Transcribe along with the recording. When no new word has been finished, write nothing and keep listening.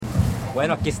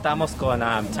Bueno, aquí estamos con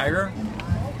Tiger,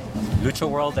 Lucha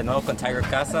World de nuevo con Tiger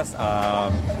Casas.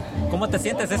 ¿Cómo te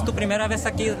sientes? ¿Es tu primera vez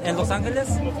aquí en Los Ángeles?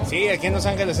 Sí, aquí en Los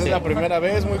Ángeles es la primera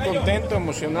vez, muy contento,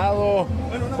 emocionado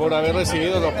por haber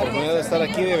recibido la oportunidad de estar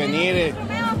aquí, de venir,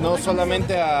 no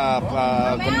solamente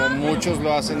como muchos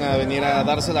lo hacen, a venir a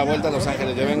darse la vuelta a Los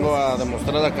Ángeles. Yo vengo a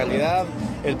demostrar la calidad,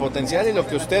 el potencial y lo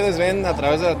que ustedes ven a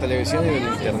través de la televisión y del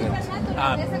internet.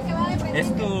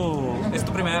 ¿Es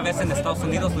tu primera vez en Estados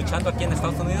Unidos, luchando aquí en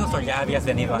Estados Unidos, o ya habías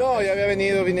venido? No, ya había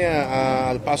venido, vine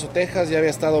a El Paso, Texas, ya había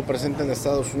estado presente en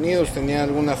Estados Unidos, tenía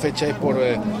alguna fecha ahí por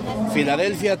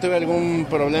Filadelfia, tuve algún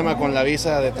problema con la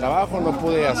visa de trabajo, no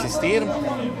pude asistir,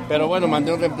 pero bueno,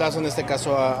 mandé un reemplazo en este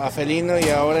caso a Felino, y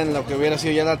ahora en lo que hubiera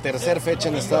sido ya la tercera fecha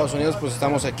en Estados Unidos, pues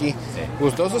estamos aquí,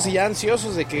 gustosos y ya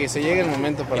ansiosos de que se llegue el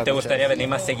momento para ¿Y te gustaría venir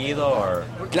más seguido?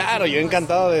 Claro, yo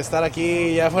encantado de estar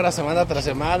aquí, ya fuera semana tras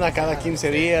semana, cada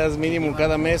 15 días, mínimo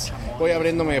cada mes, voy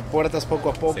abriéndome puertas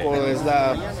poco a poco.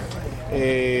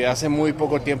 Hace muy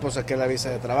poco tiempo saqué la visa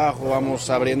de trabajo, vamos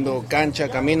abriendo cancha,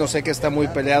 camino, sé que está muy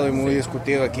peleado y muy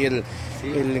discutido aquí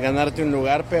el ganarte un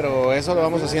lugar, pero eso lo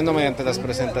vamos haciendo mediante las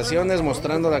presentaciones,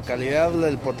 mostrando la calidad,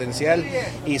 el potencial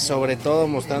y sobre todo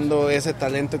mostrando ese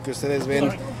talento que ustedes ven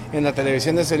en la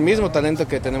televisión. Es el mismo talento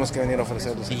que tenemos que venir a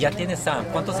ofrecerles. Y ya tienes,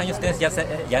 ¿cuántos años tienes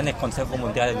ya en el Consejo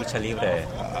Mundial de Lucha Libre?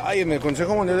 En el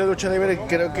Consejo Mundial de Lucha Libre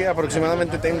creo que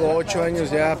aproximadamente tengo 8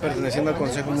 años ya perteneciendo al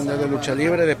Consejo Mundial de Lucha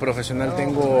Libre. De profesional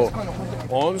tengo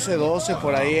 11, 12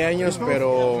 por ahí años,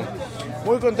 pero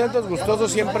muy contentos,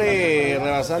 gustosos, siempre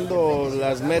rebasando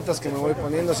las metas que me voy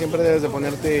poniendo. Siempre debes de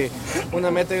ponerte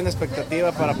una meta y una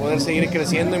expectativa para poder seguir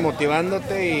creciendo y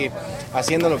motivándote y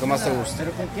haciendo lo que más te gusta.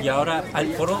 Y ahora,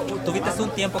 tuviste un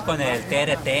tiempo con el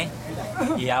TRT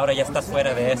y ahora ya estás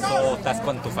fuera de eso, estás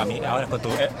con tu familia, ahora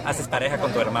haces pareja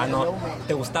con tu hermano.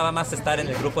 ¿Te gustaba más estar en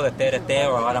el grupo de TRT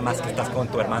o ahora más que estás con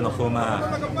tu hermano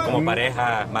Fuma como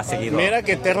pareja más seguido? Mira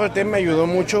que TRT me ayudó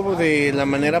mucho de la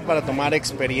manera para tomar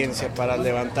experiencia, para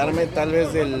levantarme tal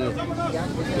vez del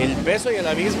el peso y el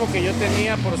abismo que yo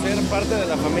tenía por ser parte de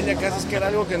la familia Casas, que era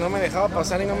algo que no me dejaba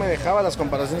pasar y no me dejaba, las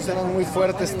comparaciones eran muy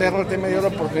fuertes. TRT me dio la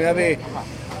oportunidad de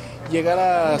llegar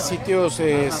a sitios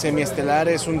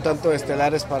semiestelares, un tanto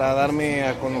estelares, para darme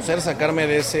a conocer, sacarme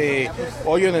de ese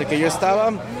hoyo en el que yo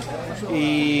estaba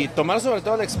y tomar sobre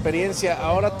todo la experiencia.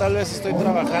 Ahora tal vez estoy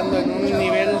trabajando en un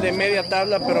nivel de media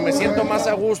tabla, pero me siento más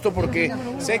a gusto porque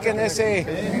sé que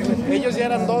ellos ya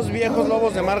eran dos viejos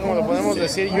lobos de mar, como lo podemos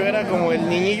decir. Yo era como el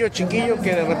niñillo chiquillo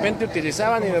que de repente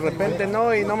utilizaban y de repente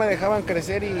no, y no me dejaban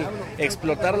crecer y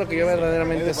explotar lo que yo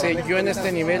verdaderamente sé. Yo en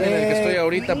este nivel en el que estoy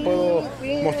ahorita puedo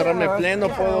mostrarme pleno,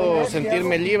 puedo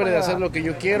sentirme libre de hacer lo que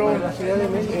yo quiero.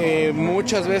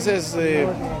 Muchas veces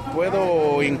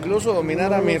puedo incluso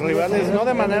dominar a mis rivales, no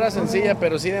de manera sencilla,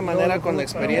 pero sí de manera con la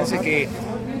experiencia que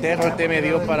TRT me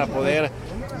dio para poder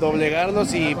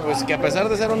doblegarlos, y pues que a pesar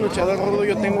de ser un luchador rudo,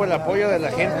 yo tengo el apoyo de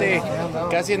la gente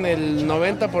casi en el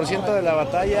 90% de la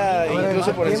batalla,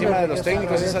 incluso por encima de los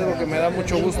técnicos. Es algo que me da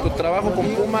mucho gusto. Trabajo con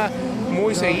Puma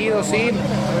muy seguido, sí,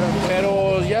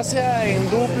 pero ya sea en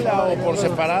dupla o por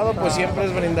separado, pues siempre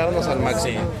es brindarnos al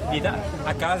máximo. Sí. Y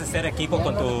acabas de ser equipo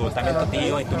con también tu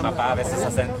tío y tu papá, a veces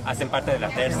hacen parte de la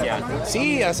tercia.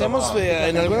 Sí, hacemos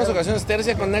en algunas ocasiones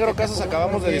tercia. Con Negro Casas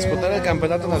acabamos de disputar el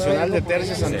campeonato nacional de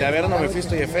tercias ante Averno,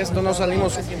 Mephisto y Hefesto. No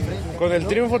salimos con el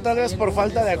triunfo tal vez por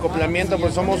falta de acoplamiento,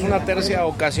 pues somos una tercia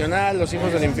ocasional. Los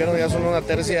Hijos del Infierno ya son una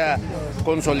tercia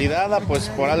consolidada, pues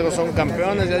por algo son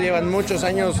campeones, ya llevan muchos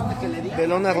años de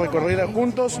lona recorrida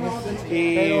juntos.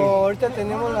 Y pero ahorita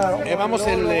tenemos vamos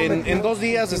en 2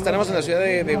 días estaremos en la ciudad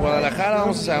de Guadalajara.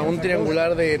 Vamos a un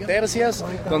triangular de tercias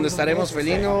donde estaremos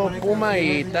Felino, Puma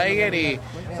y Tiger, y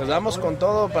pues vamos con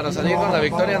todo para salir con la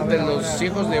victoria ante los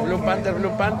hijos de Blue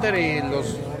Panther y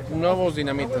los nuevos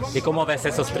Dinamitas. ¿Y cómo ves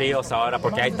esos tríos ahora?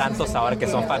 Porque hay tantos ahora que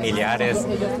son familiares,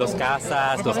 los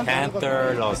Casas, los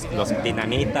Panther, los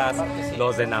Dinamitas,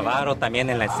 los de Navarro también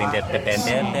en las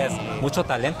independientes. Mucho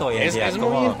talento hoy en día. Es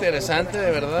muy interesante,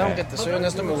 de verdad, aunque te soy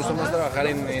honesto, me gusta más trabajar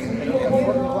en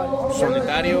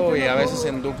solitario y a veces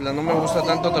en dupla. No me gusta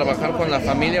tanto trabajar con la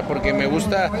familia porque me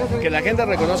gusta que la gente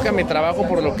reconozca mi trabajo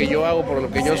por lo que yo hago, por lo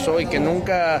que yo soy, que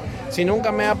si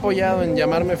nunca me ha apoyado en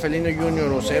llamarme Felino Junior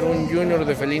o ser un junior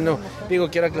de Felino.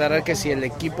 Quiero aclarar que si el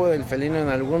equipo del Felino en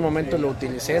algún momento lo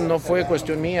utilicé, no fue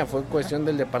cuestión mía, fue cuestión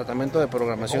del departamento de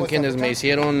programación quienes me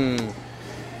hicieron.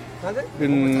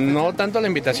 No tanto la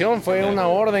invitación, fue una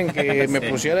orden que me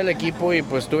pusiera el equipo y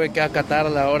pues tuve que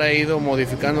acatarla. Ahora he ido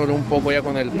modificándolo un poco ya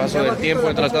con el paso del tiempo.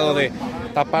 He tratado de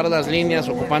tapar las líneas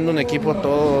ocupando un equipo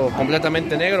todo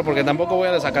completamente negro, porque tampoco voy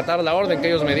a desacatar la orden que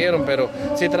ellos me dieron, pero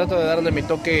sí trato de darle mi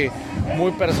toque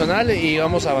muy personal y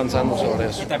vamos avanzando sobre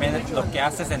eso. Y también lo que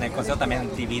haces en el consejo, también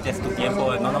divides tu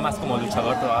tiempo, no nomás como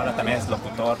luchador, pero ahora también es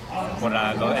locutor por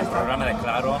el programa de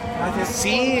Claro.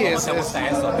 Sí, ¿Cómo te gusta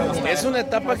eso? ¿Te gusta es una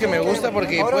etapa que me gusta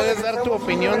porque puedes dar tu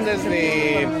opinión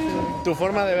desde tu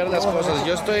forma de ver las cosas.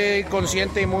 Yo estoy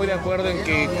consciente y muy de acuerdo en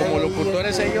que como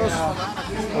locutores ellos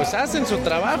pues hacen su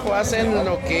trabajo, hacen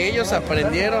lo que ellos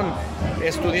aprendieron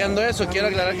estudiando eso. Quiero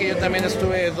aclarar que yo también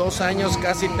estuve 2 años,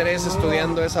 casi 3,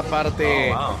 estudiando esa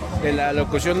parte de la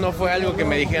locución. No fue algo que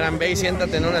me dijeran, ve y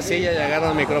siéntate en una silla y agarra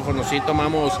el micrófono. Sí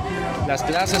tomamos las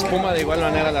clases, Puma de igual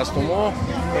manera las tomó.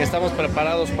 Estamos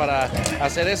preparados para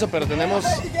hacer eso, pero tenemos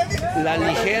la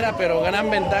ligera pero gran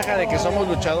ventaja de que somos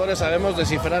luchadores, sabemos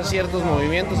descifrar ciertos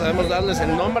movimientos, sabemos darles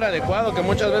el nombre adecuado, que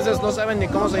muchas veces no saben ni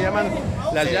cómo se llaman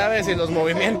las llaves y los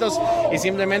movimientos y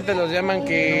simplemente los llaman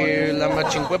que la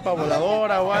machincuepa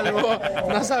voladora o algo,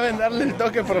 no saben darle el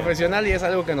toque profesional y es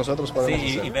algo que nosotros podemos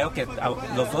hacer. Y veo que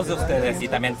los dos de ustedes y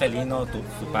también Felino,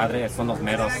 su padre, son los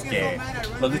meros que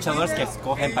los luchadores que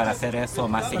escogen para hacer eso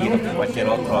más seguido que cualquier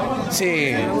otro.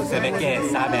 Sí. Se ve que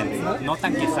saben,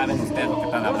 notan que saben ustedes lo que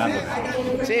están hablando.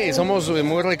 Sí, somos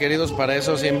muy requeridos para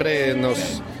eso, siempre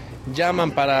nos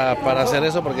llaman para hacer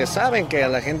eso porque saben que a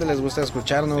la gente les gusta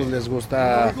escucharnos, les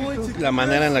gusta la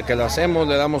manera en la que lo hacemos,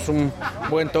 le damos un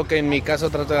buen toque. En mi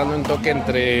caso trato de darle un toque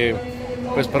entre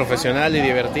pues profesional y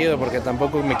divertido, porque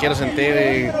tampoco me quiero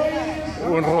sentir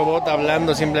un robot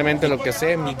hablando simplemente lo que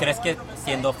sé. ¿Y crees que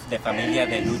siendo de familia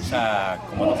de lucha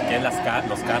como los que es los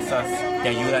casas te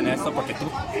ayudan en eso? Porque tú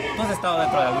has estado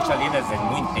dentro de la lucha libre desde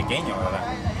muy pequeño,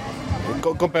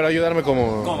 ¿verdad? Pero ayudarme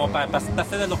como para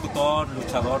ser el locutor,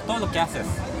 luchador, todo lo que haces.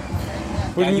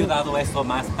 ¿Te ha ayudado eso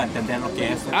más para entender lo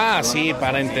que es? Sí,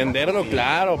 para entenderlo,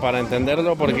 claro, para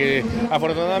entenderlo, porque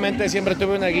afortunadamente siempre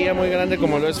tuve una guía muy grande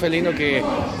como lo es Felino, que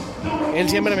él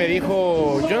siempre me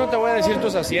dijo, yo no te voy a decir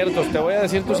tus aciertos, te voy a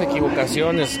decir tus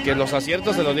equivocaciones, que los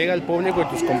aciertos se los diga el público y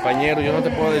tus compañeros, yo no te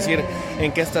puedo decir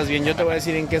en qué estás bien, yo te voy a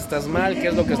decir en qué estás mal, qué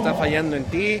es lo que está fallando en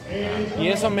ti, y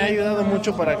eso me ha ayudado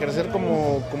mucho para crecer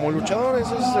como luchador.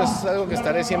 Eso es algo que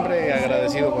estaré siempre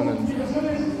agradecido con él.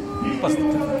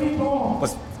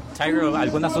 Pues Tiger,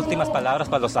 algunas últimas palabras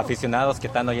para los aficionados que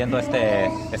están oyendo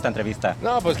esta entrevista.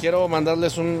 No, pues quiero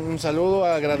mandarles un saludo,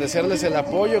 agradecerles el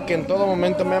apoyo que en todo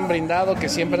momento me han brindado, que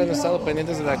siempre han estado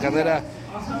pendientes de la carrera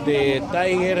de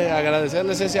Tiger,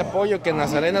 agradecerles ese apoyo que en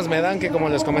las arenas me dan, que como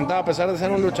les comentaba, a pesar de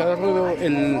ser un luchador rudo,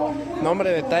 el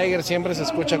nombre de Tiger siempre se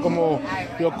escucha como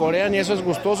lo corean y eso es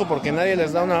gustoso porque nadie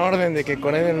les da una orden de que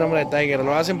coreen el nombre de Tiger,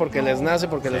 lo hacen porque les nace,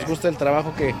 porque les gusta el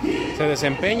trabajo que se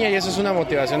desempeña y eso es una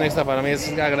motivación extra para mí,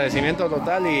 es agradecimiento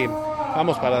total y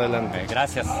vamos para adelante.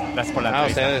 Gracias por la entrevista. A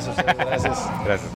ustedes, gracias. Gracias.